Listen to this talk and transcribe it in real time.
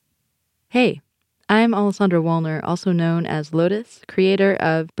Hey, I'm Alessandra Wallner, also known as Lotus, creator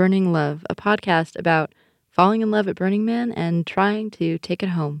of Burning Love, a podcast about falling in love at Burning Man and trying to take it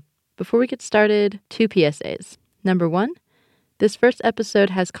home. Before we get started, 2 PSAs. Number 1, this first episode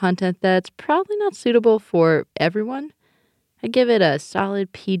has content that's probably not suitable for everyone. I give it a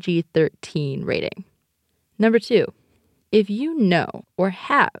solid PG-13 rating. Number 2, if you know or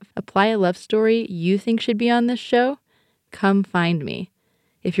have a playa love story you think should be on this show, come find me.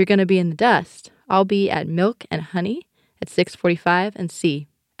 If you're going to be in the dust, I'll be at Milk and Honey at 6:45 and C.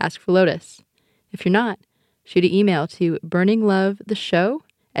 Ask for Lotus. If you're not, shoot an email to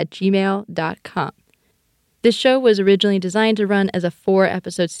burninglovetheshow@gmail.com. This show was originally designed to run as a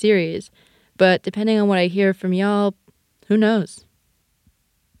 4-episode series, but depending on what I hear from y'all, who knows?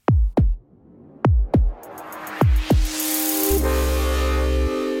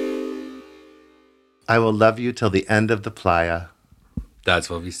 I will love you till the end of the playa.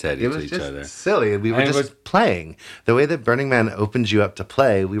 That's what we said to each other. It was just silly. We were just playing. The way that Burning Man opens you up to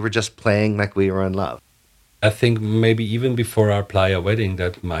play, we were just playing like we were in love. I think maybe even before our playa wedding,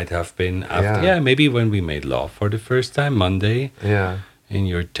 that might have been after. Yeah, maybe when we made love for the first time, Monday. Yeah. In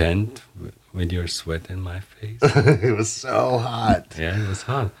your tent with your sweat in my face. It was so hot. Yeah, it was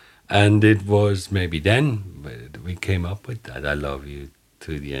hot. And it was maybe then we came up with that. I love you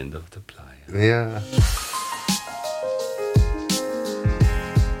to the end of the playa. Yeah.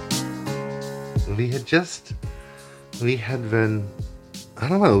 We had been, I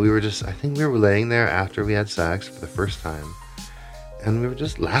don't know, I think we were laying there after we had sex for the first time. And we were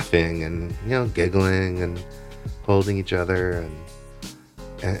just laughing and, giggling and holding each other.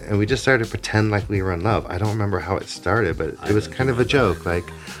 And we just started to pretend like we were in love. I don't remember how it started, but it was kind of a joke. Like,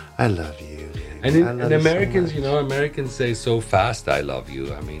 I love you. And Americans, so Americans say so fast, I love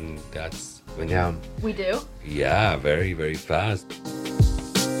you. I mean, that's when We do? Yeah, very, very fast.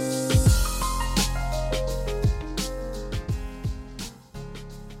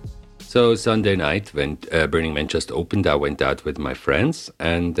 So Sunday night, when Burning Man just opened, I went out with my friends,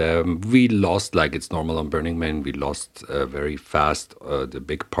 and we lost, like it's normal on Burning Man, we lost very fast the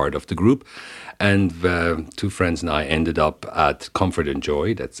big part of the group. And 2 friends and I ended up at Comfort and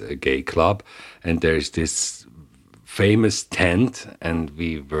Joy, that's a gay club, and there's this famous tent, and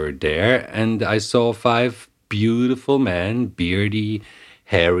we were there, and I saw 5 beautiful men, beardy,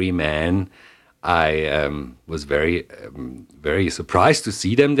 hairy men. I was very, very surprised to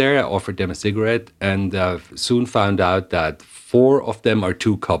see them there. I offered them a cigarette and soon found out that 4 of them are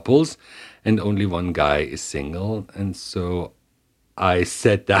 2 couples and only 1 guy is single. And so I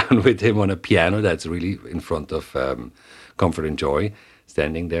sat down with him on a piano that's really in front of Comfort and Joy,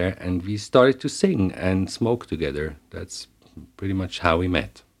 standing there, and we started to sing and smoke together. That's pretty much how we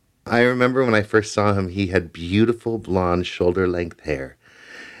met. I remember when I first saw him, he had beautiful blonde shoulder-length hair.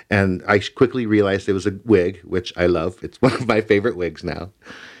 And I quickly realized it was a wig, which I love. It's one of my favorite wigs now.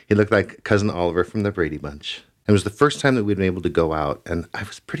 He looked like Cousin Oliver from the Brady Bunch. It was the first time that we'd been able to go out, and I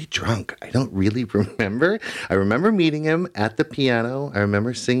was pretty drunk. I don't really remember. I remember meeting him at the piano. I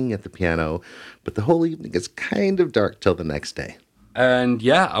remember singing at the piano. But the whole evening is kind of dark till the next day. And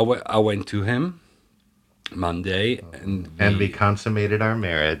yeah, I went to him Monday. And we consummated our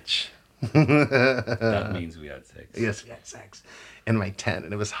marriage. That means we had sex. Yes, we had sex. In my tent,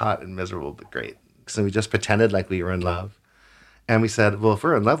 and it was hot and miserable, but great. So we just pretended like we were in love. And we said, well, if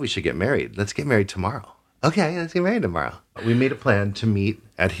we're in love, we should get married. Let's get married tomorrow. Okay, let's get married tomorrow. We made a plan to meet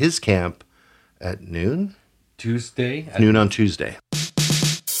at his camp at noon? Noon on Tuesday.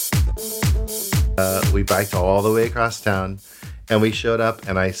 We biked all the way across town, and we showed up,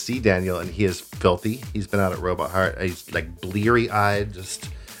 and I see Daniel, and he is filthy. He's been out at Robot Heart. He's like bleary-eyed, just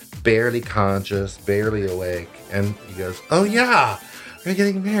barely conscious, barely awake. And he goes, oh yeah, we're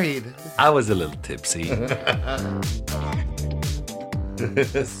getting married. I was a little tipsy.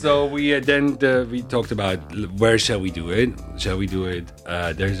 So we we talked about where shall we do it? Shall we do it?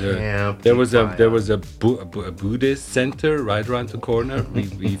 There was a Buddhist center right around the corner.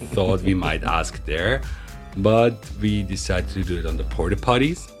 We thought we might ask there, but we decided to do it on the porta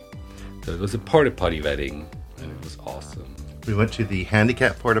potties. So it was a porta potty wedding, and it was awesome. We went to the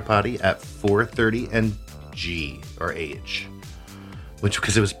handicap porta potty at 430 and G or H,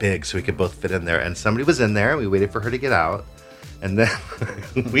 because it was big, so we could both fit in there. And somebody was in there. We waited for her to get out, and then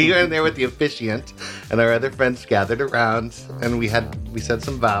we were in there with the officiant, and our other friends gathered around, and we said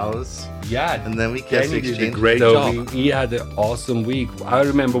some vows. Yeah, and then we kissed. Danny did a great job. We had an awesome week. I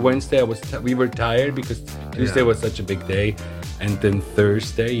remember Wednesday we were tired because Tuesday was such a big day, and then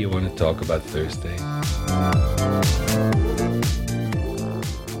Thursday. You want to talk about Thursday?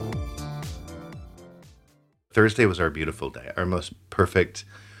 Thursday was our beautiful day, our most perfect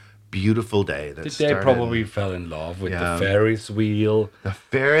beautiful day. They probably fell in love with Yeah. the Ferris wheel. The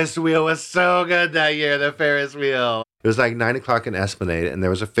Ferris wheel was so good that year. The Ferris wheel. It was like 9 o'clock in Esplanade, and there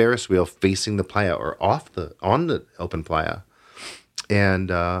was a Ferris wheel facing the playa or on the open playa. And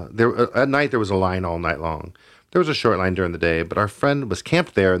there at night there was a line all night long. There was a short line during the day, but our friend was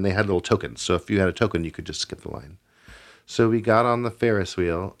camped there, and they had little tokens. So if you had a token, you could just skip the line. So we got on the Ferris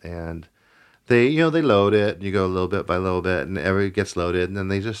wheel, and they load it, and you go a little bit by little bit, and it gets loaded, and then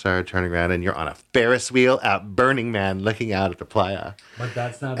they just started turning around, and you're on a Ferris wheel at Burning Man, looking out at the playa. But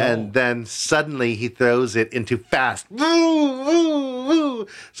that's not And then suddenly he throws it into fast. Woo, woo, woo.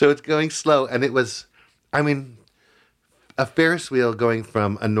 So it's going slow. And it was, I mean, a Ferris wheel going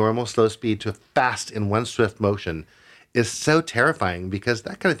from a normal slow speed to fast in one swift motion is so terrifying because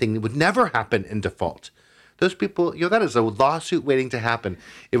that kind of thing would never happen in default. Those people, that is a lawsuit waiting to happen.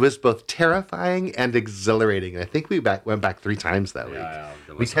 It was both terrifying and exhilarating. I think we went back 3 times that week.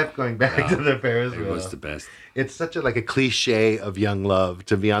 We kept going back to the Ferris wheel. It was the best. It's such a cliche of young love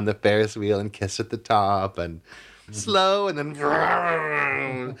to be on the Ferris wheel and kiss at the top and slow and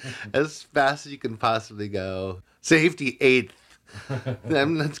then as fast as you can possibly go. Safety 8th.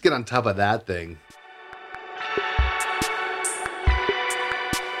 Then let's get on top of that thing.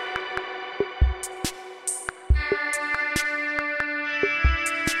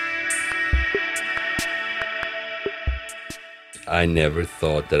 I never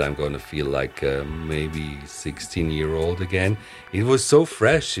thought that I'm going to feel like maybe 16-year-old again. It was so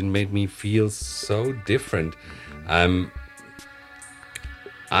fresh. It made me feel so different. I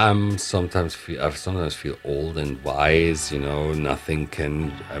sometimes feel old and wise. Nothing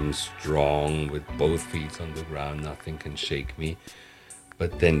can. I'm strong with both feet on the ground. Nothing can shake me.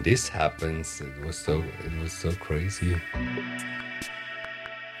 But then this happens. It was so crazy.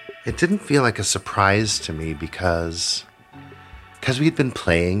 It didn't feel like a surprise to me because we'd been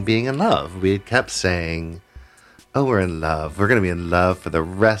playing being in love. We had kept saying, oh, we're in love. We're going to be in love for the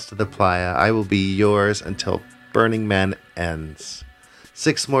rest of the playa. I will be yours until Burning Man ends.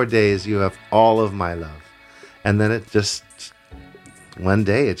 6 more days, you have all of my love. And then one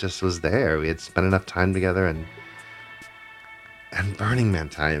day it just was there. We had spent enough time together and Burning Man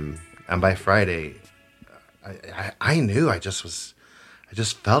time. And by Friday, I knew I just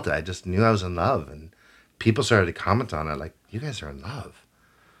felt it. I just knew I was in love. And people started to comment on it like, you guys are in love.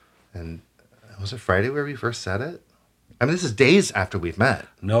 And was it Friday where we first said it? I mean, this is days after we've met.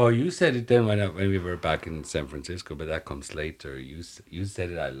 No, you said it then when we were back in San Francisco, but that comes later. You said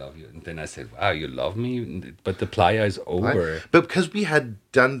it, I love you. And then I said, wow, you love me? But the playa is over. Right? But because we had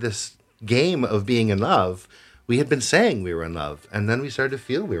done this game of being in love, we had been saying we were in love. And then we started to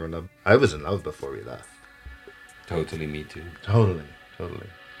feel we were in love. I was in love before we left. Totally, me too. Totally.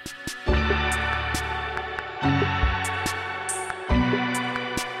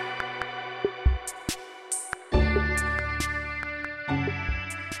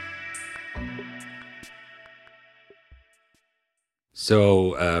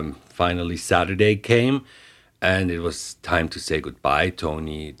 So finally Saturday came and it was time to say goodbye.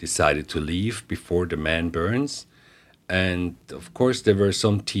 Tony decided to leave before the man burns. And of course there were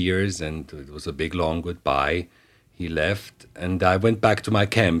some tears and it was a big long goodbye. He left and I went back to my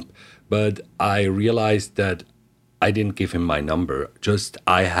camp, but I realized that I didn't give him my number, just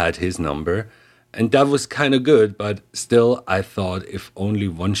I had his number. And that was kind of good, but still I thought if only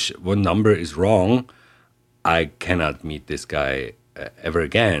one number is wrong, I cannot meet this guy ever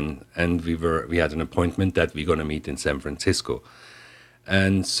again. And we had an appointment that we're going to meet in San Francisco.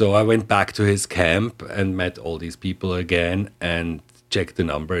 And so I went back to his camp and met all these people again and checked the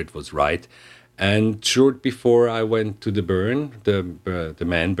number. It was right. And short before I went to the burn, the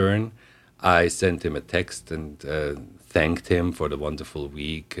man burn, I sent him a text and thanked him for the wonderful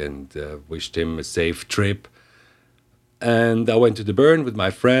week and wished him a safe trip. And I went to the burn with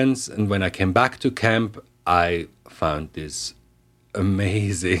my friends. And when I came back to camp, I found this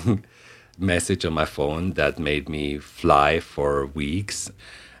amazing message on my phone that made me fly for weeks.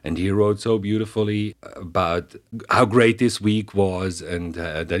 And he wrote so beautifully about how great this week was and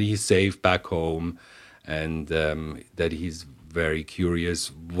that he's safe back home and that he's very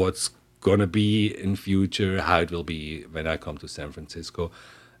curious what's going to be in future, how it will be when I come to San Francisco.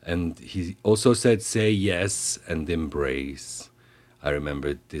 And he also said, say yes and embrace. I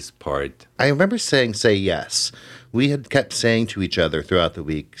remember this part. I remember saying, say yes. We had kept saying to each other throughout the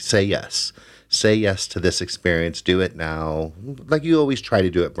week, say yes. Say yes to this experience. Do it now. Like you always try to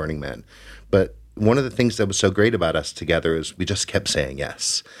do at Burning Man. But one of the things that was so great about us together is we just kept saying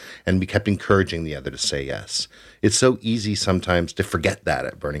yes. And we kept encouraging the other to say yes. It's so easy sometimes to forget that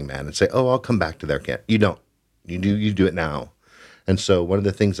at Burning Man and say, oh, I'll come back to their camp. You don't. You do it now. And so one of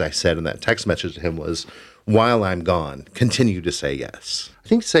the things I said in that text message to him was, while I'm gone, continue to say yes. I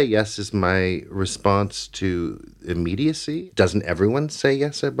think say yes is my response to immediacy. Doesn't everyone say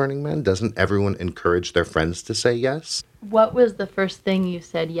yes at Burning Man? Doesn't everyone encourage their friends to say yes? What was the first thing you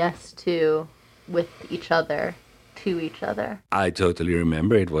said yes to with each other, to each other? I totally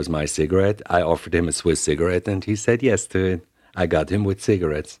remember it was my cigarette. I offered him a Swiss cigarette and he said yes to it. I got him with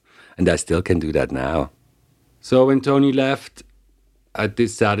cigarettes and I still can do that now. So when Tony left at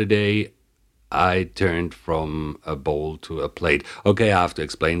this Saturday, I turned from a bowl to a plate. Okay, I have to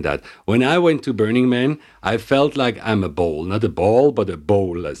explain that. When I went to Burning Man, I felt like I'm a bowl, not a ball, but a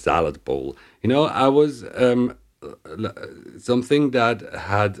bowl, a salad bowl. You know, I was something that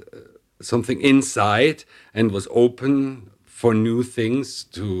had something inside and was open for new things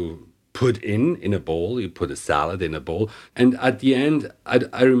to put in a bowl. You put a salad in a bowl. And at the end,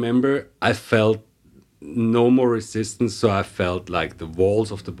 I remember I felt no more resistance, so I felt like the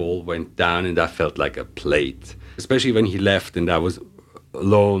walls of the bowl went down and I felt like a plate. Especially when he left and I was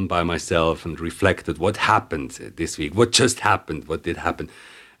alone by myself and reflected what happened this week, what just happened, what did happen.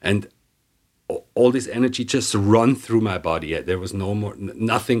 And all this energy just run through my body. There was no more,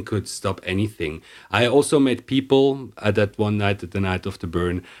 nothing could stop anything. I also met people at that one night, at the night of the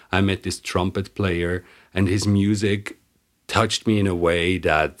burn. I met this trumpet player and his music touched me in a way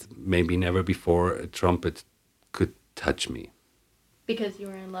that maybe never before a trumpet could touch me. Because you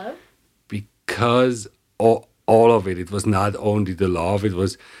were in love? Because all of it. It was not only the love, it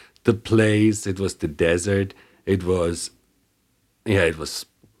was the place, it was the desert, it was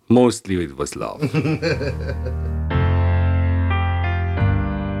mostly it was love.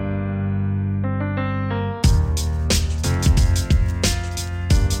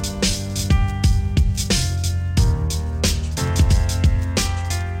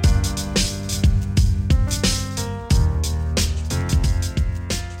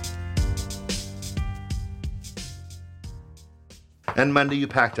 And Monday you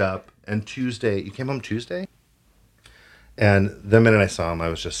packed up, and Tuesday, you came home Tuesday? And the minute I saw him, I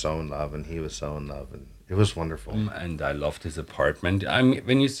was just so in love, and he was so in love, and it was wonderful. And I loved his apartment. I mean,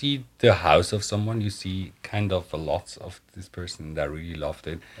 when you see the house of someone, you see kind of a lot of this person, and I really loved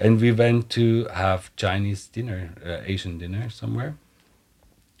it. And we went to have Chinese dinner, Asian dinner somewhere.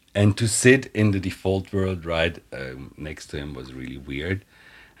 And to sit in the default world right next to him was really weird.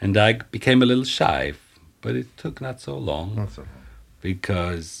 And I became a little shy, but it took not so long. Not so long.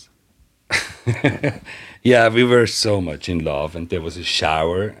 Because, yeah, we were so much in love, and there was a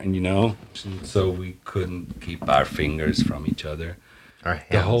shower, and so we couldn't keep our fingers from each other. Our hands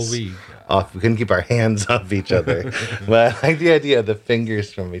the whole week. Off. We couldn't keep our hands off each other. But I like the idea of the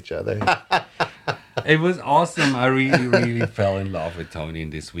fingers from each other. It was awesome. I really, really fell in love with Tony in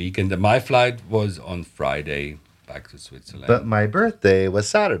this week. And my flight was on Friday back to Switzerland. But my birthday was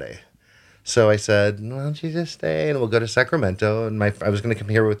Saturday. So I said, why don't you just stay and we'll go to Sacramento. And I was going to come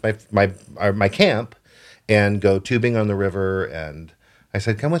here with my camp and go tubing on the river. And I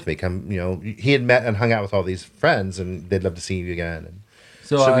said, come with me. Come, he had met and hung out with all these friends and they'd love to see you again. And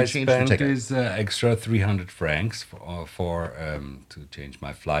so I spent this extra 300 francs to change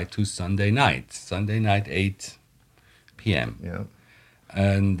my flight to Sunday night, 8 p.m. Yeah.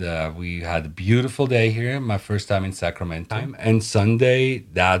 And we had a beautiful day here, my first time in Sacramento. And Sunday,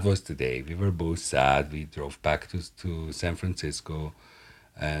 that was the day. We were both sad. We drove back to San Francisco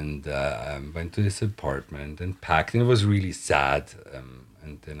and went to this apartment and packed. And it was really sad.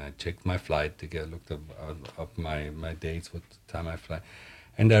 And then I checked my flight ticket, looked up my dates, what time I fly.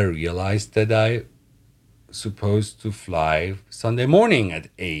 And I realized that I supposed to fly Sunday morning at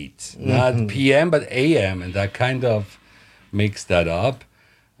 8, not p.m., but a.m. And I kind of mixed that up,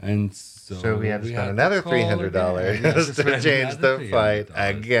 and so we had to spend another $300 to change the flight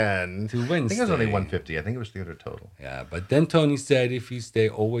again to Wednesday. I think it was only $150. I think it was $300 total. Yeah, but then Tony said if you stay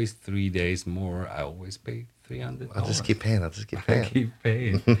always 3 days more, I always pay $300. I'll just keep paying. Keep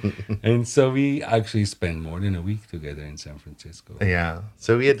paying. And so we actually spent more than a week together in San Francisco. Yeah.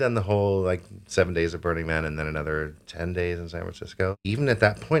 So we had done the whole 7 days of Burning Man and then another 10 days in San Francisco. Even at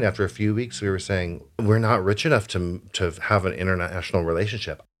that point, after a few weeks, we were saying we're not rich enough to have an international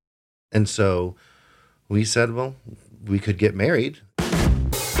relationship. And so we said, well, we could get married.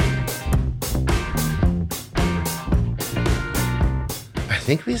 I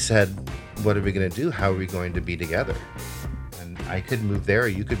think we said, what are we going to do? How are we going to be together? And I could move there.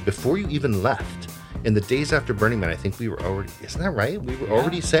 You could, before you even left, in the days after Burning Man, I think we were already, isn't that right? We were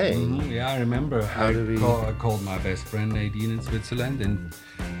already saying. Yeah, I remember. I called my best friend Nadine in Switzerland and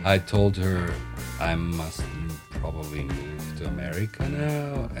I told her I must probably move to America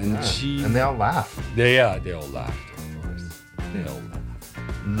now. And and they all laughed. They all laughed, of course. still.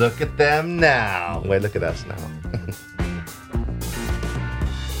 Look at them now. Wait, look at us now.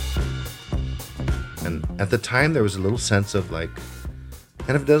 And at the time, there was a little sense of like,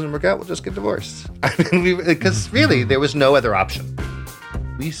 and if it doesn't work out, we'll just get divorced. I mean, because really, there was no other option.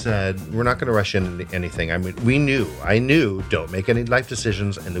 We said, we're not going to rush into anything. I mean, I knew, don't make any life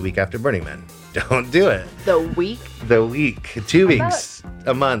decisions in the week after Burning Man. Don't do it. The week? 2 weeks,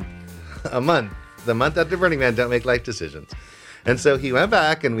 a month. The month after Burning Man, don't make life decisions. And so he went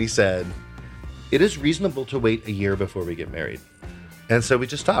back and we said, it is reasonable to wait a year before we get married. And so we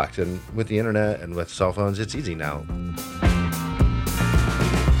just talked. And with the internet and with cell phones, it's easy now.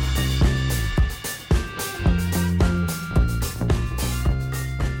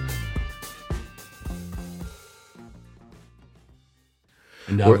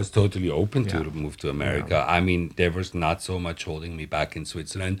 And I was totally open to move to America. Yeah. I mean, there was not so much holding me back in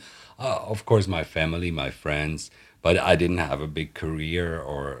Switzerland. Of course, my family, my friends, but I didn't have a big career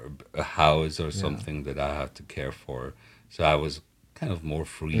or a house or something that I had to care for. So I was kind of more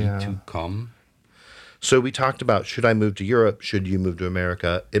free to come. So we talked about, should I move to Europe? Should you move to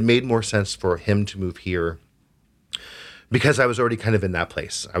America? It made more sense for him to move here because I was already kind of in that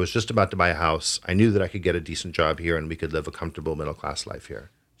place. I was just about to buy a house. I knew that I could get a decent job here and we could live a comfortable middle-class life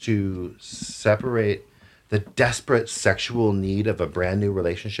here. To separate the desperate sexual need of a brand new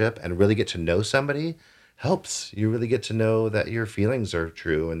relationship and really get to know somebody helps. You really get to know that your feelings are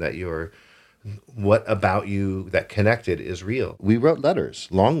true and that what about you that connected is real. We wrote letters,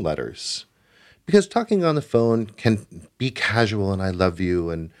 long letters, because talking on the phone can be casual and I love you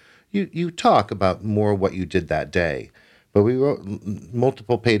and you talk about more what you did that day. But we wrote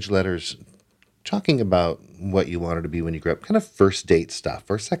multiple page letters talking about what you wanted to be when you grew up, kind of first date stuff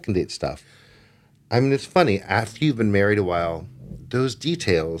or second date stuff. I mean, it's funny, after you've been married a while, those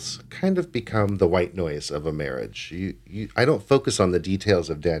details kind of become the white noise of a marriage. I don't focus on the details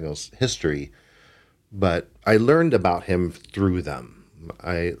of Daniel's history, but I learned about him through them.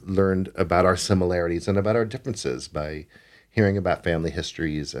 I learned about our similarities and about our differences by hearing about family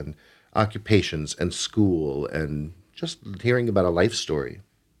histories and occupations and school and just hearing about a life story.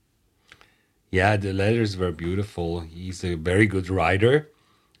 Yeah, the letters were beautiful. He's a very good writer,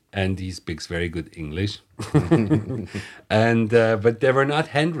 and he speaks very good English. And but they were not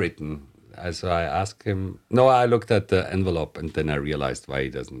handwritten. So I asked him. No, I looked at the envelope, and then I realized why he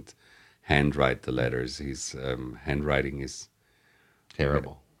doesn't handwrite the letters. His handwriting is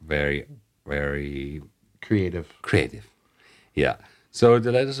terrible. Very, very creative. Yeah. So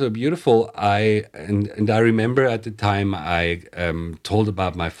the letters were beautiful. I remember at the time I told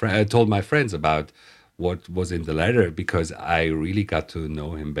my friends about what was in the letter because I really got to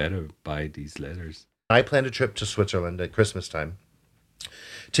know him better by these letters. I planned a trip to Switzerland at Christmas time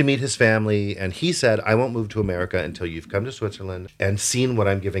to meet his family, and he said, I won't move to America until you've come to Switzerland and seen what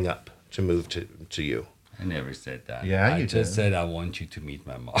I'm giving up to move to you. I never said that. Yeah, I just said I want you to meet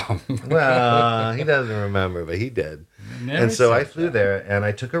my mom. Well, he doesn't remember, but he did. And so I flew there, and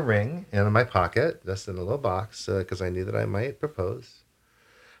I took a ring in my pocket, just in a little box, because I knew that I might propose.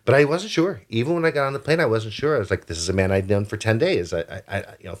 But I wasn't sure. Even when I got on the plane, I wasn't sure. I was like, this is a man I'd known for 10 days,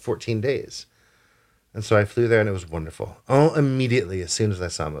 14 days. And so I flew there, and it was wonderful. Oh, immediately, as soon as I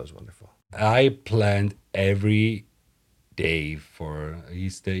saw him, it was wonderful. I planned every day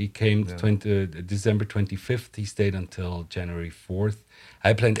he came December 25th. He stayed until January 4th.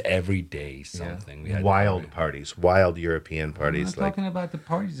 I planned every day something. Yeah. Wild parties, wild European parties. I'm not talking about the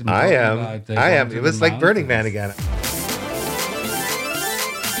parties. I am. It was like Burning Man again.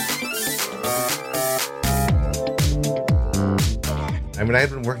 I mean, I had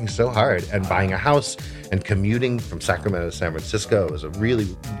been working so hard and buying a house and commuting from Sacramento to San Francisco. It was a really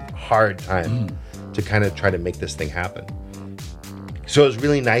hard time to kind of try to make this thing happen. So it was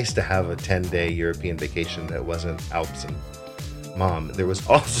really nice to have a 10-day European vacation that wasn't Alps and Mom. There was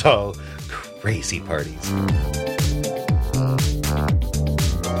also crazy parties.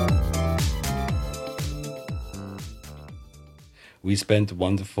 We spent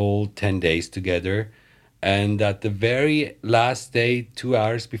wonderful 10 days together. And at the very last day, 2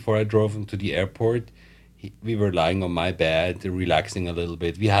 hours before I drove him to the airport, we were lying on my bed, relaxing a little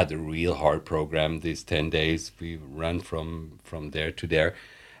bit. We had a real hard program these 10 days. We ran from there to there.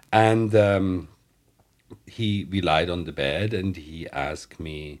 And we lied on the bed, and he asked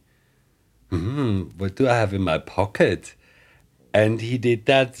me, what do I have in my pocket? And he did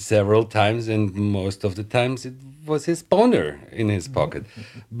that several times, and most of the times it was his boner in his pocket.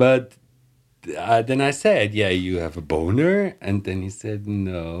 But then I said, yeah, you have a boner? And then he said,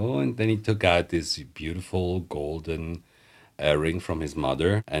 no. And then he took out this beautiful golden a ring from his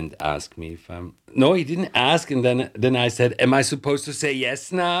mother and asked me if I'm. No, he didn't ask. And then I said, "Am I supposed to say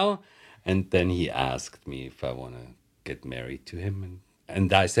yes now?" And then he asked me if I want to get married to him.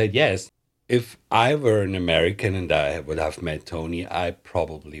 And I said yes. If I were an American and I would have met Tony, I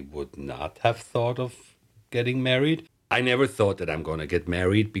probably would not have thought of getting married. I never thought that I'm going to get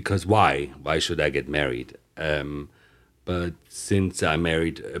married because why? Why should I get married? But since I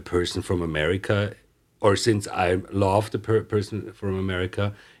married a person from America, or since I loved a person from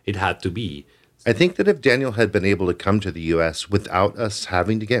America, it had to be. I think that if Daniel had been able to come to the U.S. without us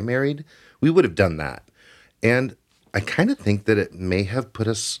having to get married, we would have done that. And I kind of think that it may have put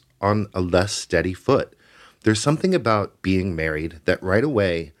us on a less steady foot. There's something about being married that right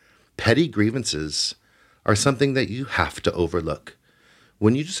away, petty grievances are something that you have to overlook.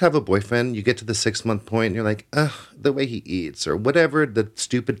 When you just have a boyfriend, you get to the 6-month point and you're like, ugh, the way he eats or whatever the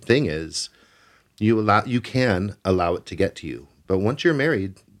stupid thing is, you can allow it to get to you. But once you're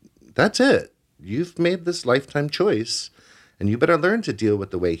married, that's it. You've made this lifetime choice and you better learn to deal with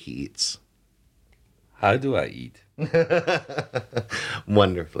the way he eats. How do I eat?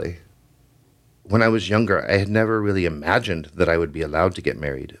 Wonderfully. When I was younger, I had never really imagined that I would be allowed to get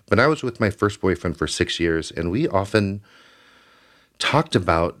married. But I was with my first boyfriend for 6 years, and we often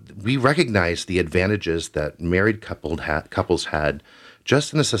we recognized the advantages that married couples had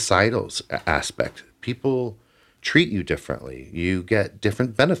just in a societal aspect. People treat you differently. You get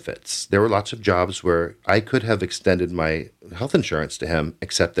different benefits. There were lots of jobs where I could have extended my health insurance to him,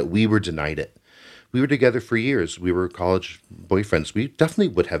 except that we were denied it. We were together for years. We were college boyfriends. We definitely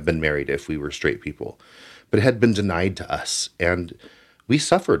would have been married if we were straight people, but it had been denied to us. And we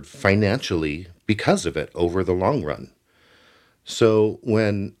suffered financially because of it over the long run. So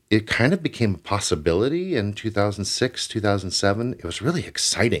when it kind of became a possibility in 2006, 2007, it was really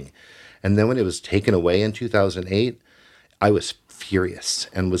exciting. And then when it was taken away in 2008, I was furious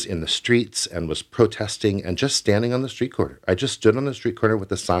and was in the streets and was protesting and just standing on the street corner. I just stood on the street corner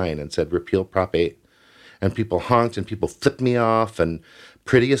with a sign and said, "Repeal Prop 8." And people honked and people flipped me off, and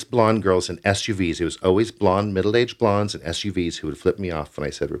prettiest blonde girls in SUVs. It was always blonde, middle-aged blondes in SUVs who would flip me off when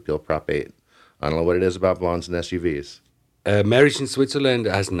I said repeal Prop 8. I don't know what it is about blondes in SUVs. Marriage in Switzerland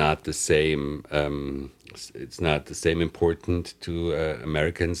has not the same. It's not the same important to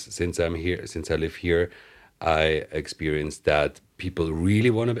Americans. Since I'm here, since I live here, I experienced that people really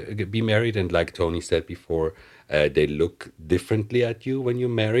want to be married, and like Tony said before, they look differently at you when you're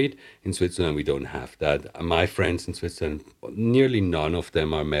married. In Switzerland, we don't have that. My friends in Switzerland, nearly none of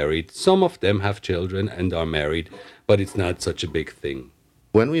them are married. Some of them have children and are married, but it's not such a big thing.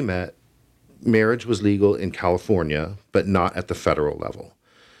 When we met, marriage was legal in California, but not at the federal level.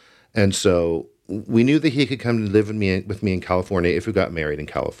 And so we knew that he could come to live with me in California if we got married in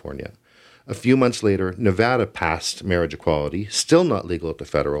California. A few months later, Nevada passed marriage equality, still not legal at the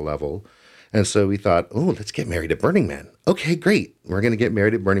federal level. And so we thought, oh, let's get married at Burning Man. Okay, great. We're going to get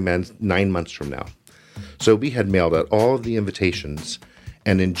married at Burning Man 9 months from now. So we had mailed out all of the invitations.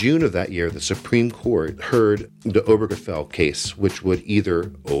 And in June of that year, the Supreme Court heard the Obergefell case, which would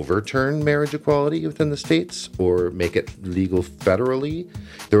either overturn marriage equality within the states or make it legal federally.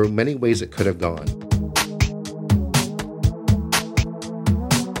 There were many ways it could have gone.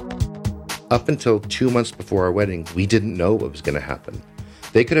 Up until 2 months before our wedding, we didn't know what was going to happen.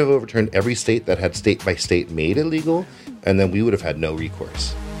 They could have overturned every state that had state by state made illegal, and then we would have had no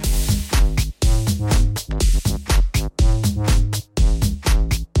recourse.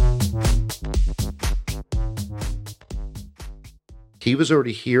 He was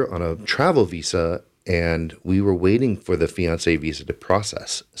already here on a travel visa, and we were waiting for the fiancé visa to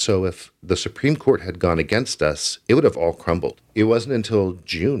process. So if the Supreme Court had gone against us, it would have all crumbled. It wasn't until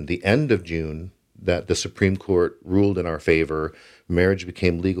June, the end of June, that the Supreme Court ruled in our favor. Marriage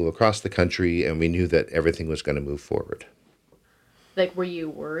became legal across the country, and we knew that everything was going to move forward. Like, were you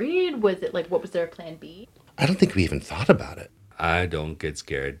worried? Was it like, what was their plan B? I don't think we even thought about it. I don't get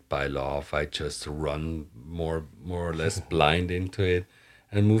scared by love. I just run more or less blind into it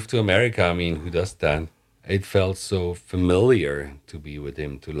and move to America. I mean, who does that? It felt so familiar to be with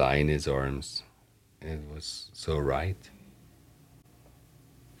him, to lie in his arms. It was so right.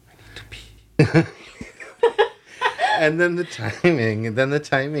 I need to pee. And then the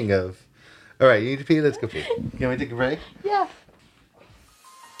timing of, all right, you need to pee, let's go pee. Can we take a break? Yeah.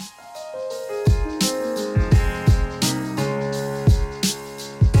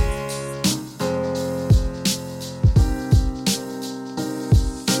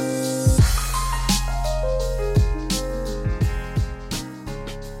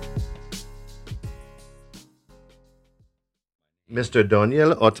 Mr.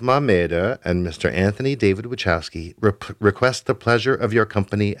 Daniel Otmar Meder and Mr. Anthony David Wachowski request the pleasure of your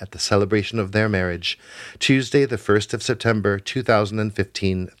company at the celebration of their marriage, Tuesday, the 1st of September,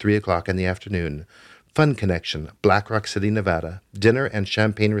 2015, 3 o'clock in the afternoon. Fun Connection, Black Rock City, Nevada. Dinner and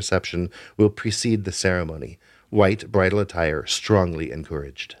champagne reception will precede the ceremony. White bridal attire strongly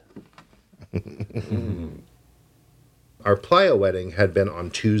encouraged. Our playa wedding had been on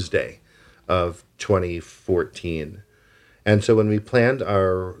Tuesday of 2014. And so when we planned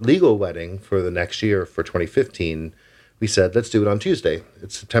our legal wedding for the next year, for 2015, we said, let's do it on Tuesday.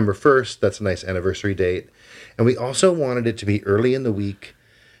 It's September 1st. That's a nice anniversary date. And we also wanted it to be early in the week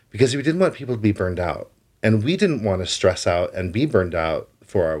because we didn't want people to be burned out. And we didn't want to stress out and be burned out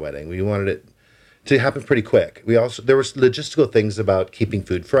for our wedding. We wanted it to happen pretty quick. There was logistical things about keeping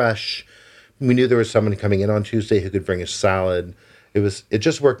food fresh. We knew there was someone coming in on Tuesday who could bring us salad. It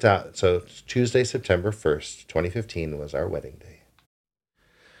just worked out. So Tuesday, September 1st, 2015 was our wedding day.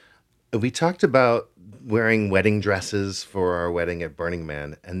 We talked about wearing wedding dresses for our wedding at Burning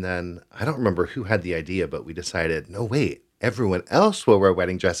Man. And then I don't remember who had the idea, but we decided, no, wait, everyone else will wear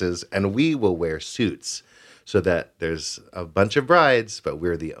wedding dresses and we will wear suits so that there's a bunch of brides, but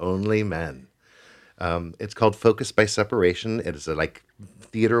we're the only men. It's called Focus by Separation. It is a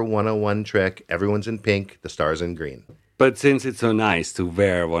Theater 101 trick. Everyone's in pink, the stars in green. But since it's so nice to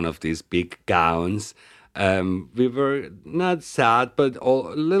wear one of these big gowns, we were not sad, but a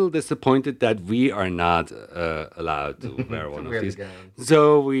little disappointed that we are not allowed to wear one of these.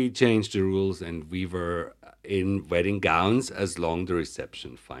 So we changed the rules, and we were in wedding gowns as long the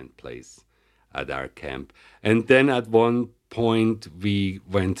reception find place at our camp. And then at one point we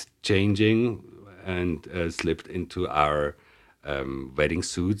went changing and slipped into our wedding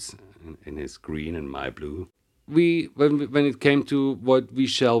suits, in his green and my blue. When it came to what we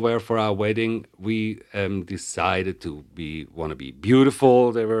shall wear for our wedding, we decided to want to be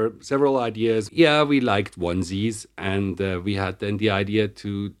beautiful. There were several ideas. Yeah, we liked onesies, and we had then the idea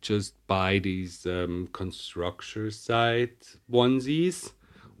to just buy these construction site onesies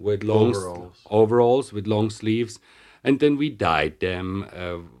with long overalls with long sleeves, and then we dyed them.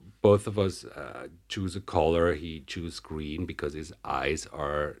 Both of us choose a color. He chose green because his eyes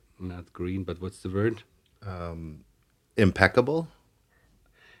are not green, but what's the word? Impeccable?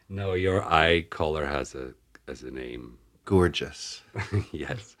 No, your eye color has a name. Gorgeous.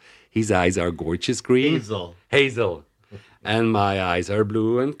 Yes. His eyes are gorgeous green. Hazel. And my eyes are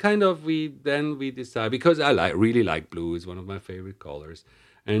blue. And kind of we decide, because I really like blue, is one of my favorite colors.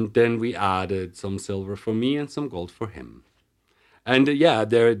 And then we added some silver for me and some gold for him. And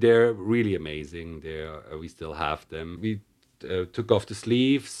they're really amazing. We still have them. We took off the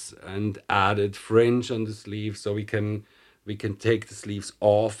sleeves and added fringe on the sleeves, so we can take the sleeves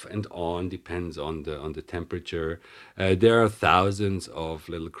off and on, depends on the temperature. There are thousands of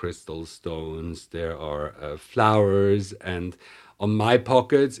little crystal stones. There are flowers, and on my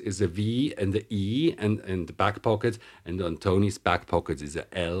pockets is a V and the E, and the back pocket, and on Tony's back pockets is a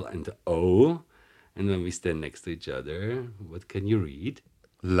L and the O. And when we stand next to each other, what can you read?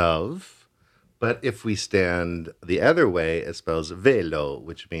 Love. But if we stand the other way, it spells vélo,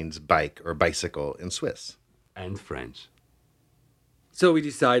 which means bike or bicycle in Swiss. And French. So we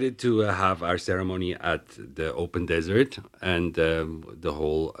decided to have our ceremony at the open desert, and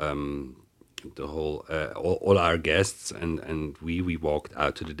all our guests and we walked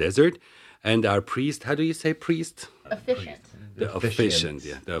out to the desert, and our priest, how do you say priest? Officiant. The officiant,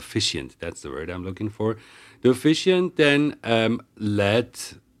 the officiant, that's the word I'm looking for. The officiant then led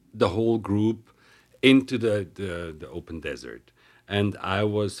the whole group into the open desert. And I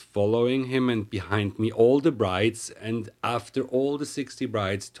was following him, and behind me all the brides. And after all the 60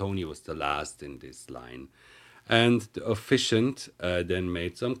 brides, Tony was the last in this line. And the officiant then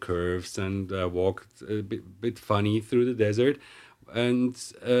made some curves and walked a bit funny through the desert. And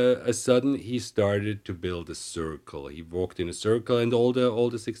a sudden he started to build a circle. He walked in a circle, and all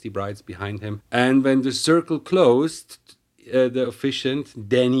the 60 brides behind him. And when the circle closed, the officiant,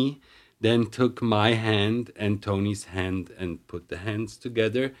 Danny, then took my hand and Tony's hand and put the hands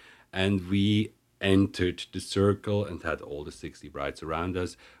together, and we entered the circle and had all the 60 brides around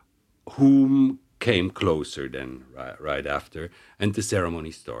us, whom came closer then right after, and the ceremony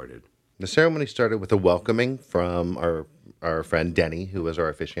started. The ceremony started with a welcoming from our friend Denny, who was our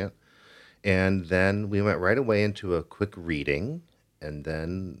officiant, and then we went right away into a quick reading, and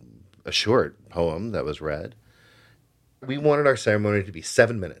then a short poem that was read. We wanted our ceremony to be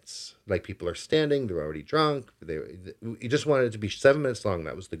 7 minutes. Like, people are standing, they're already drunk. We just wanted it to be 7 minutes long.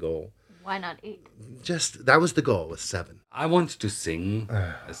 That was the goal. Why not 8? That was the goal, was 7. I wanted to sing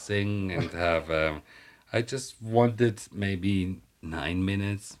and have I just wanted maybe 9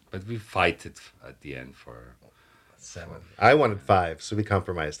 minutes, but we fight it at the end for 7. I wanted 5, so we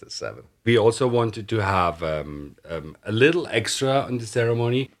compromised at 7. We also wanted to have a little extra on the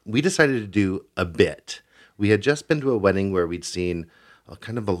ceremony. We decided to do a bit. We had just been to a wedding where we'd seen a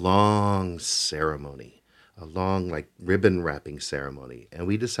kind of a long ceremony, a long like ribbon wrapping ceremony. And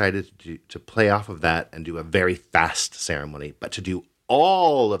we decided to play off of that and do a very fast ceremony, but to do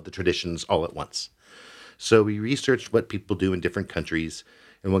all of the traditions all at once. So we researched what people do in different countries.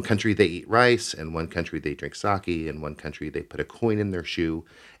 In one country, they eat rice. In one country, they drink sake. In one country, they put a coin in their shoe.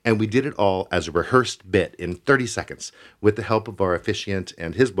 And we did it all as a rehearsed bit in 30 seconds with the help of our officiant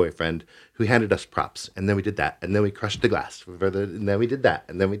and his boyfriend, who handed us props. And then we did that. And then we crushed the glass. And then we did that.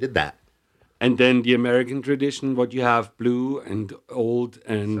 And then we did that. And then the American tradition, what you have, blue and old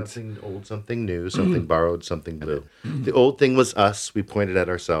and... Something old, something new, something borrowed, something blue. The old thing was us. We pointed at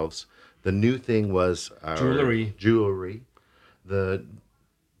ourselves. The new thing was our jewelry. The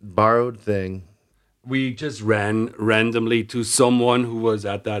borrowed thing. We just ran randomly to someone who was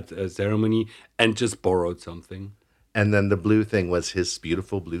at that ceremony and just borrowed something. And then the blue thing was his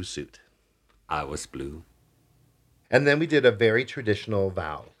beautiful blue suit. I was blue. And then we did a very traditional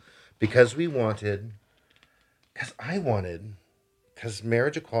vow because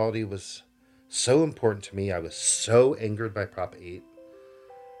marriage equality was so important to me. I was so angered by Prop 8.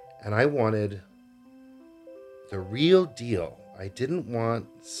 And I wanted the real deal. I didn't want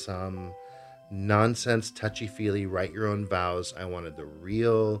some nonsense, touchy-feely, write your own vows. I wanted the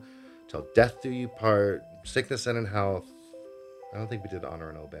real, till death do you part, sickness and in health. I don't think we did honor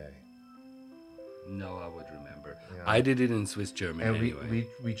and obey. No, I would remember. Yeah. I did it in Swiss German and anyway.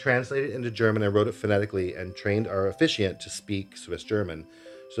 We translated it into German and wrote it phonetically and trained our officiant to speak Swiss German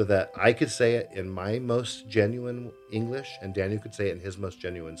so that I could say it in my most genuine English and Daniel could say it in his most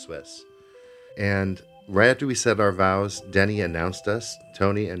genuine Swiss. And right after we said our vows, Denny announced us,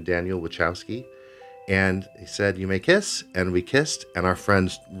 Tony and Daniel Wachowski, and he said, "You may kiss," and we kissed, and our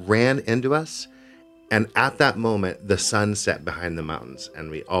friends ran into us, and at that moment, the sun set behind the mountains, and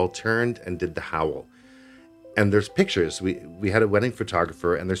we all turned and did the howl. And there's pictures. We had a wedding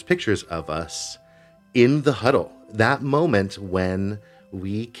photographer, and there's pictures of us in the huddle. That moment when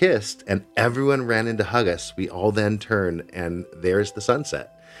we kissed, and everyone ran in to hug us, we all then turned, and there's the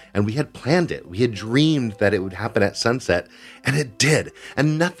sunset. And we had planned it. We had dreamed that it would happen at sunset, and it did.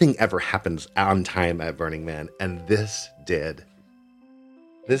 And nothing ever happens on time at Burning Man, and this did.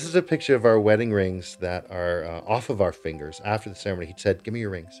 This is a picture of our wedding rings that are off of our fingers after the ceremony. He said, "Give me your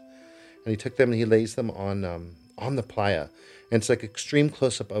rings." And he took them and he lays them on the playa. And it's like extreme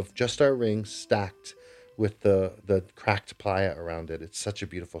close-up of just our rings stacked with the cracked playa around it. It's such a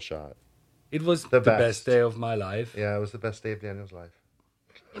beautiful shot. It was the best day of my life. Yeah, it was the best day of Daniel's life.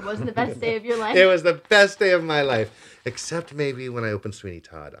 It wasn't the best day of your life? It was the best day of my life. Except maybe when I opened Sweeney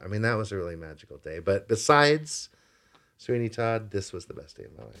Todd. I mean, that was a really magical day. But besides Sweeney Todd, this was the best day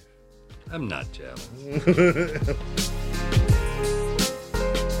of my life. I'm not jealous.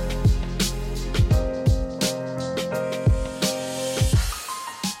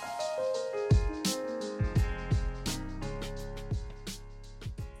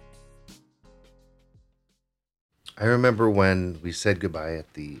 I remember when we said goodbye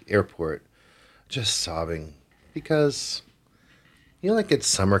at the airport, just sobbing because, like at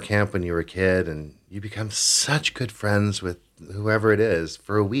summer camp when you were a kid and you become such good friends with whoever it is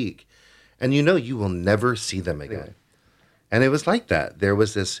for a week and you will never see them again. And it was like that. There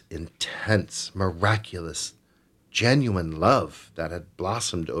was this intense, miraculous, genuine love that had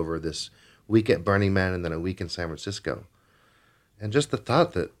blossomed over this week at Burning Man and then a week in San Francisco. And just the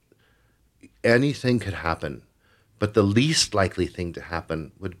thought that anything could happen. But the least likely thing to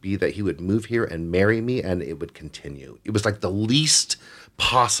happen would be that he would move here and marry me and it would continue. It was like the least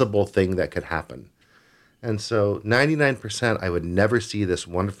possible thing that could happen. And so 99% I would never see this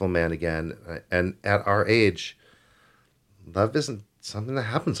wonderful man again. And at our age, love isn't something that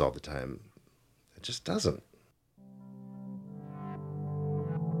happens all the time. It just doesn't.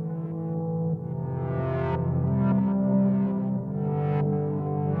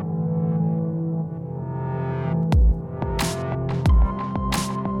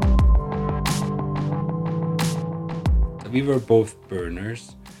 We were both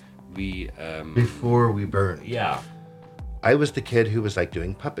burners. Before we burned. Yeah. I was the kid who was like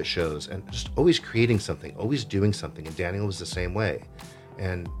doing puppet shows and just always creating something, always doing something. And Daniel was the same way.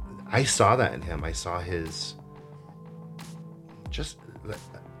 And I saw that in him. I saw his just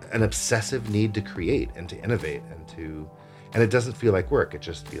an obsessive need to create and to innovate and it doesn't feel like work. It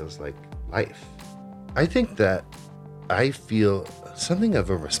just feels like life. I think that I feel something of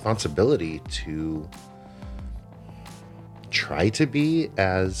a responsibility to try to be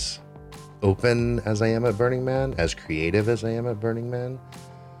as open as I am at Burning Man, as creative as I am at Burning Man.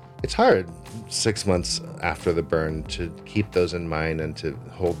 It's hard 6 months after the burn to keep those in mind and to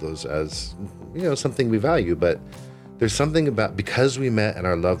hold those as, something we value. But there's something about, because we met and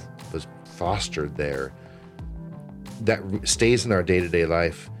our love was fostered there, that stays in our day-to-day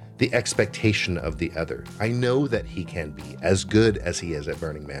life, the expectation of the other. I know that he can be as good as he is at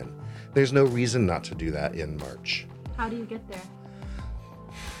Burning Man. There's no reason not to do that in March. How do you get there?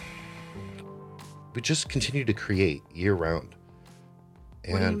 We just continue to create year-round.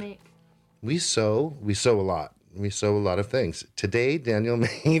 What do you make? We sew a lot. We sew a lot of things. Today, Daniel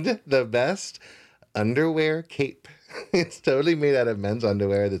made the best underwear cape. It's totally made out of men's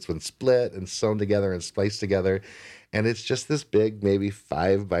underwear that's been split and sewn together and spliced together. And it's just this big, maybe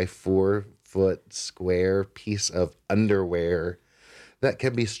 5 by 4 foot square piece of underwear that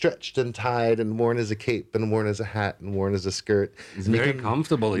can be stretched and tied and worn as a cape and worn as a hat and worn as a skirt. It's very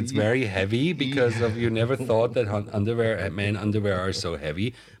comfortable. It's very heavy because you never thought that men underwear are so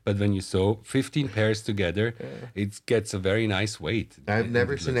heavy. But when you sew 15 pairs together, it gets a very nice weight. I've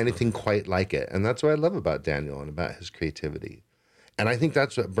never seen anything quite like it. And that's what I love about Daniel and about his creativity. And I think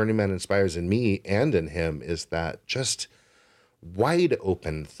that's what Burning Man inspires in me and in him, is that just wide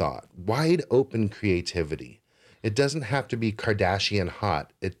open thought, wide open creativity. It doesn't have to be Kardashian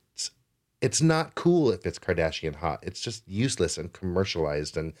hot. It's not cool if it's Kardashian hot. It's just useless and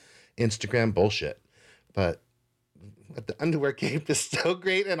commercialized and Instagram bullshit. But the underwear cape is so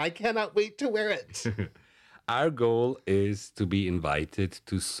great, and I cannot wait to wear it. Our goal is to be invited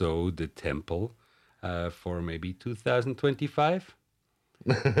to sew the temple for maybe 2025.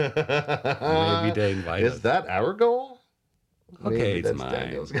 Maybe they invite us. Is that our goal? Okay, Maybe it's that's mine.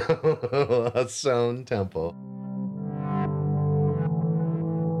 Daniel's goal. A sewn temple.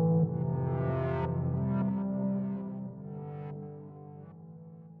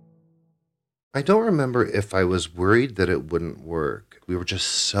 I don't remember if I was worried that it wouldn't work. We were just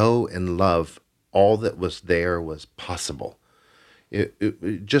so in love. All that was there was possible.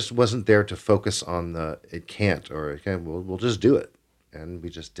 It just wasn't there to focus on it can't, or okay, we'll just do it. And we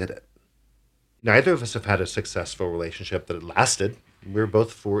just did it. Neither of us have had a successful relationship that lasted. We were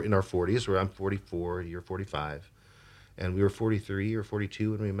both in our 40s. I'm 44, you're 45. And we were 43 or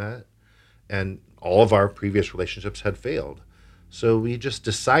 42 when we met. And all of our previous relationships had failed. So we just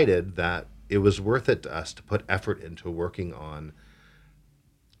decided that it was worth it to us to put effort into working on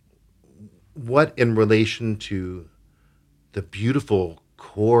what, in relation to the beautiful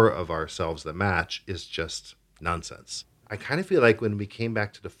core of ourselves that match, is just nonsense. I kind of feel like when we came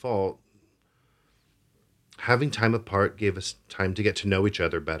back to default, having time apart gave us time to get to know each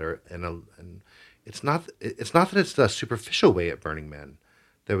other better. And it's not that it's a superficial way at Burning Man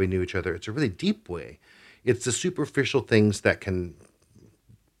that we knew each other. It's a really deep way. It's the superficial things that can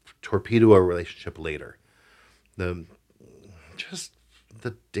torpedo a relationship later. Just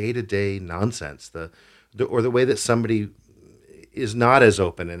the day-to-day nonsense, the way that somebody is not as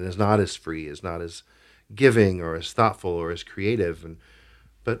open and is not as free, is not as giving or as thoughtful or as creative.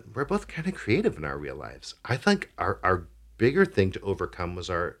 But we're both kind of creative in our real lives. I think our bigger thing to overcome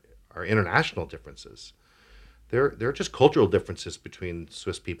was our international differences. There are just cultural differences between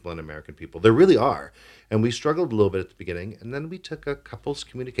Swiss people and American people. There really are. And we struggled a little bit at the beginning, and then we took a couples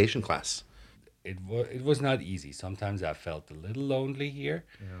communication class. It was not easy. Sometimes I felt a little lonely here.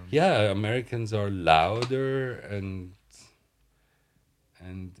 Yeah, Americans are louder and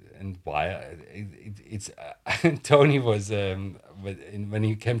why it's Tony was when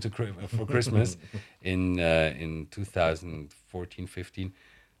he came for Christmas in 2014-15.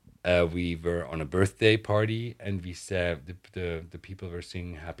 We were on a birthday party, and we said the people were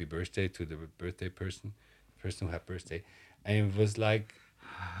singing happy birthday to the birthday person who had birthday, and it was like,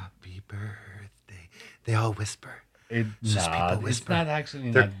 happy birthday. They all whisper. It's not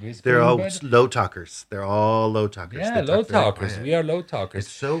actually not whispering. They're all low talkers. They're all low talkers. Yeah, low talkers. We are low talkers.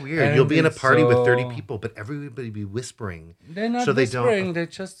 It's so weird. And you'll be in a party with 30 people, but everybody be whispering. They're not whispering. They're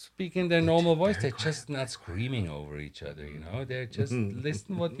just speaking their normal voice. They're just not screaming over each other, They're just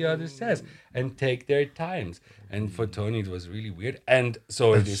listen what the other says and take their times. And for Tony, it was really weird. And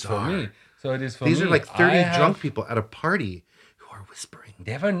so it is for me. These are like 30 drunk people at a party who are whispering.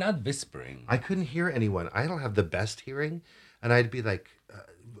 They were not whispering. I couldn't hear anyone. I don't have the best hearing, and I'd be like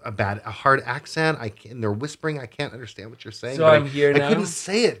a hard accent. And they're whispering. I can't understand what you're saying. So I'm here now. I couldn't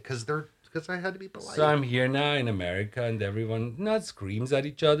say it because I had to be polite. So I'm here now in America, and everyone not screams at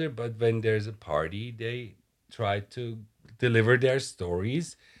each other, but when there's a party, they try to deliver their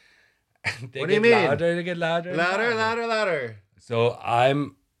stories. They what do you mean? Louder, they get louder. Louder. So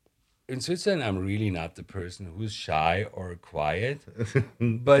in Switzerland, I'm really not the person who's shy or quiet.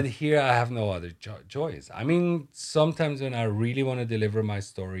 But here I have no other choice. I mean, sometimes when I really want to deliver my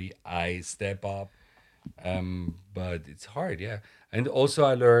story, I step up. But it's hard, yeah. And also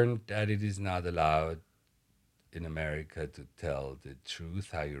I learned that it is not allowed in America to tell the truth,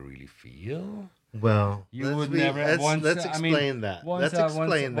 how you really feel. Well, You would never. let's explain that. Let's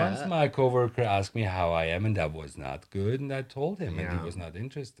explain that. Once my coworker asked me how I am, and that was not good, and I told him, and Yeah. he was not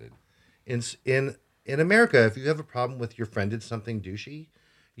interested. In America, if you have a problem with your friend did something douchey,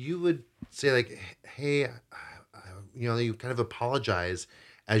 you would say like, "Hey, you kind of apologize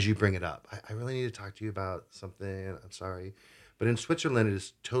as you bring it up. I really need to talk to you about something. I'm sorry." But in Switzerland, it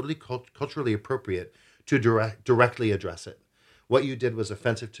is totally culturally appropriate to directly address it. What you did was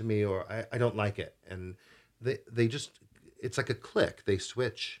offensive to me, or I don't like it. And they just, it's like a click. They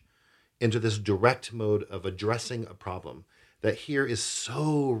switch into this direct mode of addressing a problem that here is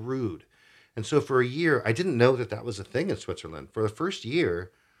so rude. And so for a year, I didn't know that that was a thing in Switzerland. For the first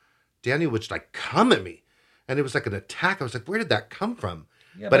year, Daniel would just like come at me. And it was like an attack. I was like, where did that come from?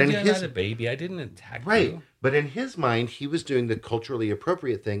 Yeah, but you're not a baby. I didn't attack Right. you. But in his mind, he was doing the culturally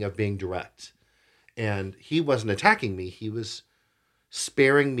appropriate thing of being direct. And he wasn't attacking me. He was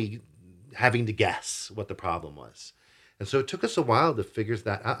sparing me having to guess what the problem was. And so it took us a while to figure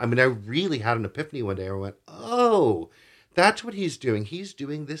that out. I mean, I really had an epiphany one day. I went, oh, that's what he's doing. He's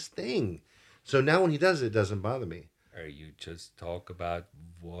doing this thing. So now when he does it, it doesn't bother me. Or you just talk about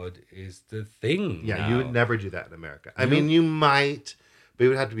what is the thing. Yeah, now. you would never do that in America. I mean, you might, but it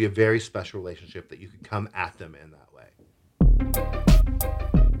would have to be a very special relationship that you could come at them in that way.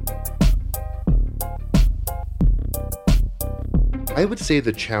 I would say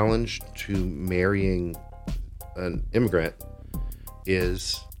the challenge to marrying an immigrant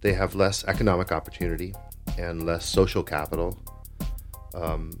is they have less economic opportunity and less social capital.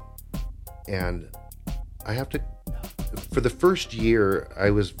 And I have to, for the first year,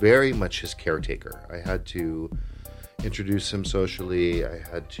 I was very much his caretaker. I had to introduce him socially. I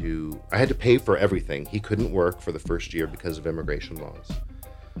had to pay for everything. He couldn't work for the first year because of immigration laws.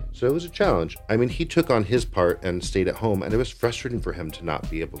 So it was a challenge. I mean, he took on his part and stayed at home, and it was frustrating for him to not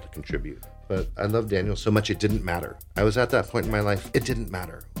be able to contribute. But I love Daniel so much it didn't matter. I was at that point in my life, it didn't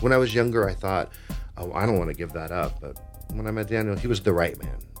matter. When I was younger, I thought, oh, I don't want to give that up. But when I met Daniel, he was the right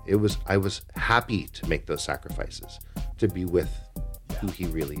man. I was happy to make those sacrifices, to be with who he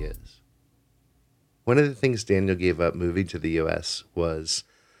really is. One of the things Daniel gave up moving to the U.S. was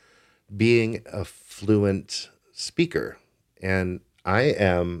being a fluent speaker. And I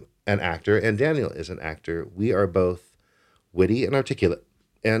am an actor, and Daniel is an actor. We are both witty and articulate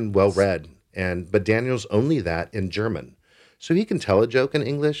and well-read. But Daniel's only that in German. So he can tell a joke in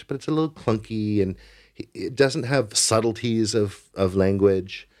English, but it's a little clunky, and it doesn't have subtleties of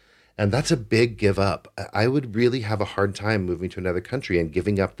language. And that's a big give up. I would really have a hard time moving to another country and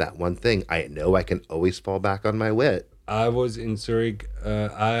giving up that one thing. I know I can always fall back on my wit. I was in Zurich,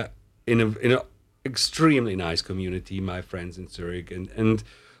 in a extremely nice community, my friends in Zurich, and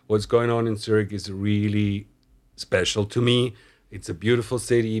what's going on in Zurich is really special to me. It's a beautiful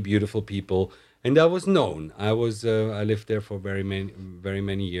city, beautiful people, and I was known. I lived there for very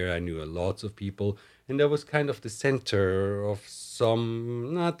many years. I knew lots of people, and I was kind of the center of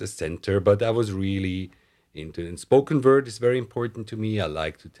not the center, but I was really into it. And spoken word is very important to me. I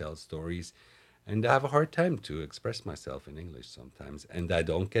like to tell stories. And I have a hard time to express myself in English sometimes, and I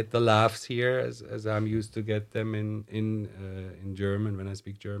don't get the laughs here as I'm used to get them in German when I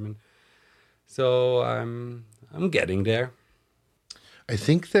speak German. So I'm getting there. I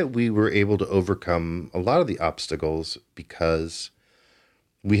think that we were able to overcome a lot of the obstacles because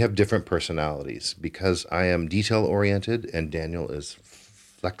we have different personalities. Because I am detail oriented and Daniel is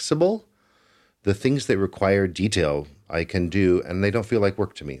flexible. The things that require detail I can do, and they don't feel like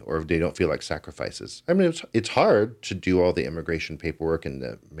work to me, or they don't feel like sacrifices. I mean, it's hard to do all the immigration paperwork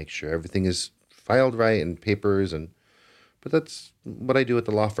and make sure everything is filed right and papers, but that's what I do at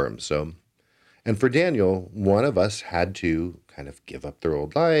the law firm. So, and for Daniel, one of us had to kind of give up their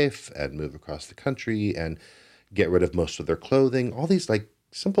old life and move across the country and get rid of most of their clothing. All these like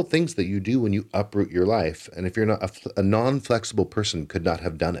simple things that you do when you uproot your life. And if you're not a non-flexible person, could not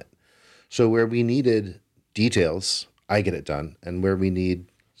have done it. So where we needed details, I get it done. And where we need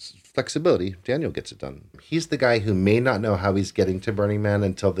flexibility, Daniel gets it done. He's the guy who may not know how he's getting to Burning Man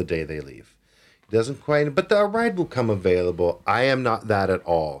until the day they leave. He doesn't quite, but the ride will come available. I am not that at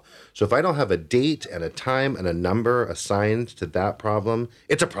all. So if I don't have a date and a time and a number assigned to that problem,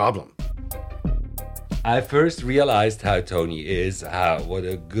 it's a problem. I first realized how Tony is, what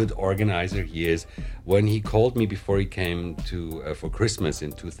a good organizer he is, when he called me before he came to for Christmas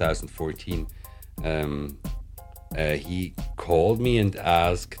in 2014. He called me and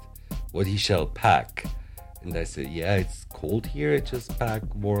asked what he shall pack, and I said, "Yeah, it's cold here. Just pack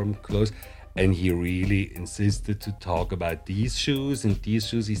warm clothes." And he really insisted to talk about these shoes and these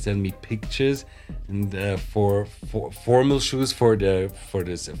shoes. He sent me pictures, and for formal shoes for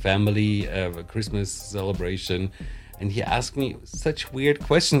this family Christmas celebration. And he asked me such weird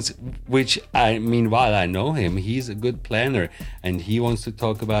questions, which meanwhile I know him. He's a good planner, and he wants to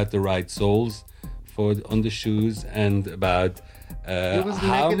talk about the right soles on the shoes and about. It was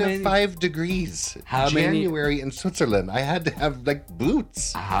 -5 degrees. January in Switzerland. I had to have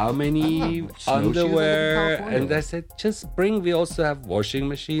boots. How many underwear? And I said, just bring. We also have washing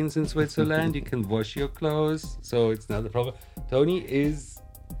machines in Switzerland. You can wash your clothes, so it's not a problem. Tony is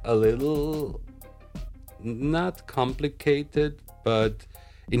a little not complicated, but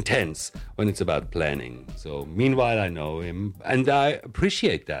intense when it's about planning. So meanwhile, I know him, and I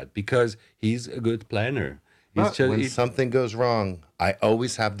appreciate that because he's a good planner. But when something goes wrong, I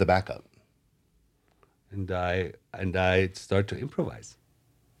always have the backup. And I start to improvise.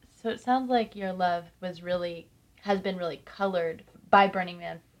 So it sounds like your love has been really colored by Burning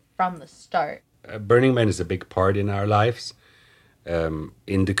Man from the start. Burning Man is a big part in our lives,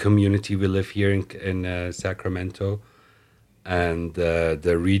 in the community we live here in Sacramento, and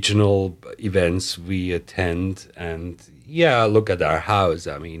the regional events we attend, and look at our house.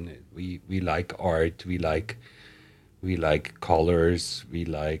 I mean, we like art, we like colors, we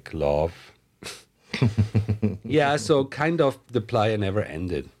like love. So kind of the playa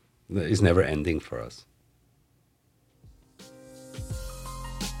is never ending for us.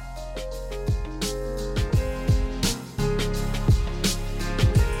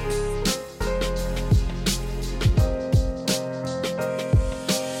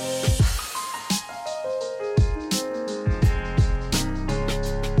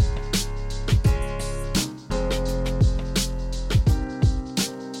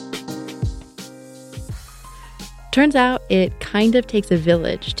 Turns out it kind of takes a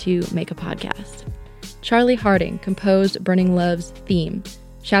village to make a podcast. Charlie Harding composed Burning Love's theme.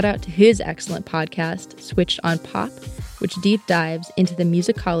 Shout out to his excellent podcast, Switched on Pop, which deep dives into the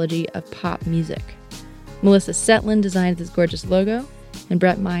musicology of pop music. Melissa Setlin designed this gorgeous logo, and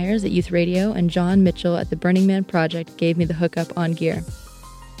Brett Myers at Youth Radio and John Mitchell at the Burning Man Project gave me the hookup on gear.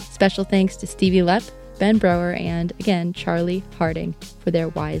 Special thanks to Stevie Lepp, Ben Brower, and, again, Charlie Harding for their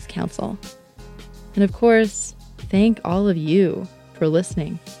wise counsel. And of course, thank all of you for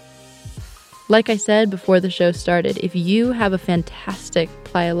listening. Like I said before the show started, if you have a fantastic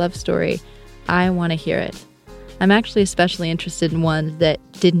playa love story, I want to hear it. I'm actually especially interested in ones that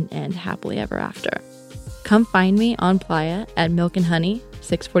didn't end happily ever after. Come find me on Playa at Milk and Honey,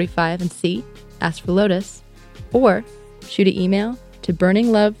 645 and C, ask for Lotus, or shoot an email to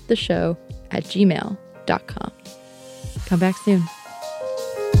burninglovetheshow@gmail.com. Come back soon.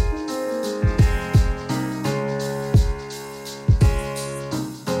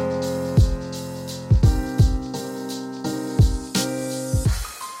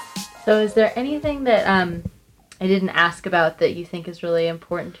 So is there anything that I didn't ask about that you think is really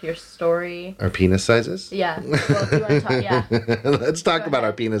important to your story? Our penis sizes? Yeah. Well, do you want to talk? Yeah. Let's talk about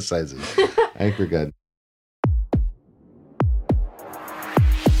our penis sizes. I think we're good.